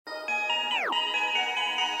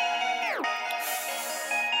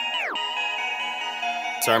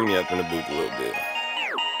Turn me up in the booth a little bit.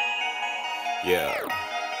 Yeah.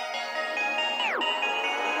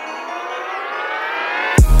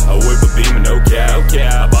 I whip a beam and no cap.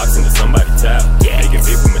 I box into somebody's top. Make it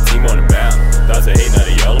fit with my team on the bound. Thoughts of hate, now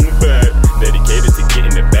they all in the bag. Dedicated to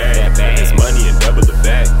getting it back. Invest money and double the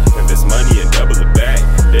back. Invest money and double the back.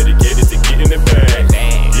 Dedicated to getting it back.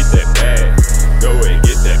 Get that bag. Go and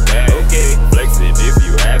get that bag. Okay. Flex it if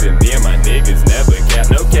you have it. Me and my niggas never cap.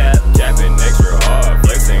 No cap. Capping extra hard.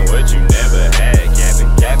 Flexing what you never had.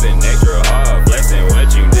 Capping extra hard. Flexing what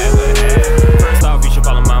you never had. First off, you should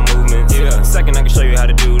follow my movements. Yeah. Second, I can show you how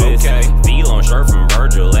to do this. Okay. V-Lone shirt from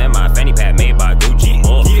Virgil and my fanny pack made by Gucci.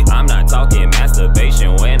 I'm not talking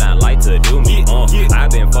masturbation when I like to do me. I've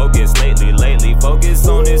been focused lately, focused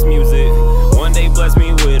on this music. One day bless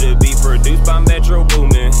me with a beat produced by Metro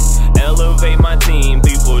Boomin. Elevate my team,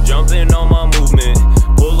 people jumping on my movement.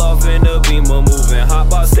 Pull off in the Beamer moving, hot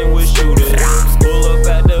boxing with shooters. Pull up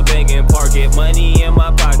at the bank and park it, money in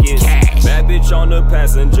my pockets. Bad bitch on the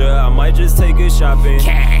passenger, I might just take her shopping.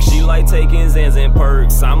 She like taking Zans and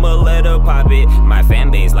perks, I'ma let her pop it. My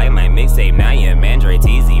fan base like my mixtape, now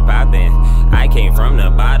Sayitaintdreteezy poppin'. I came from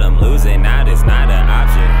the bottom, losing out is not an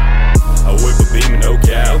option. I whip a beam and no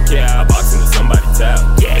cap. I box into somebody's top.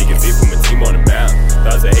 Make it fit with my team on the bound.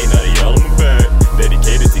 Thoughts of hate, now they all in the bag.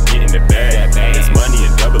 Dedicated to getting it back. Invest money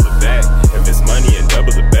and double the back. Invest money and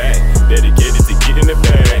double the back. Dedicated to getting it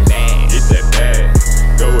back. Get that bag.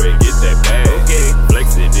 Go and get that bag. Okay.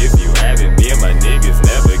 Flex it if you have it. Me and my niggas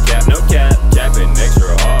never cap. No cap. Capping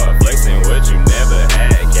extra hard. Flexing what you never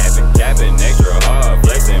had. Capping extra hard.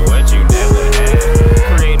 Flexing what you never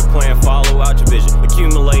had. Create a plan, follow out your vision.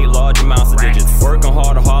 Accumulate large amounts of digits. Working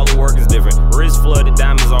hard, the hard work is different. Wrist flooded,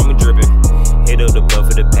 diamonds on me dripping. Hit up the butt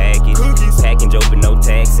for the package. Packing joke with no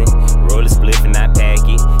taxing. Roll a spliff and I pack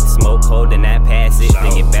it. Smoke cold and I pass it.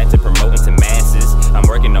 Then get back to promoting to masses. I'm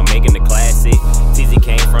working on making the classic. TZ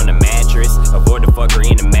came from the mattress. Avoid the fuckery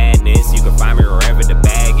and the madness. You can find me wherever the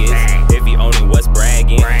bag is. If you only was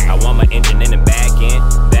bragging. I want my engine in the back end.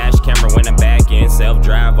 Dash camera when I'm back in.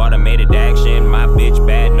 Self-drive, automated action. My bitch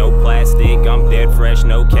bad, no plastic. I'm dead fresh,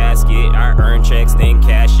 no casket. I earn checks, then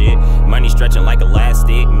cash it. Money stretching like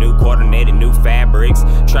elastic. New coordinated, new fabrics.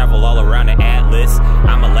 Travel all around the atlas.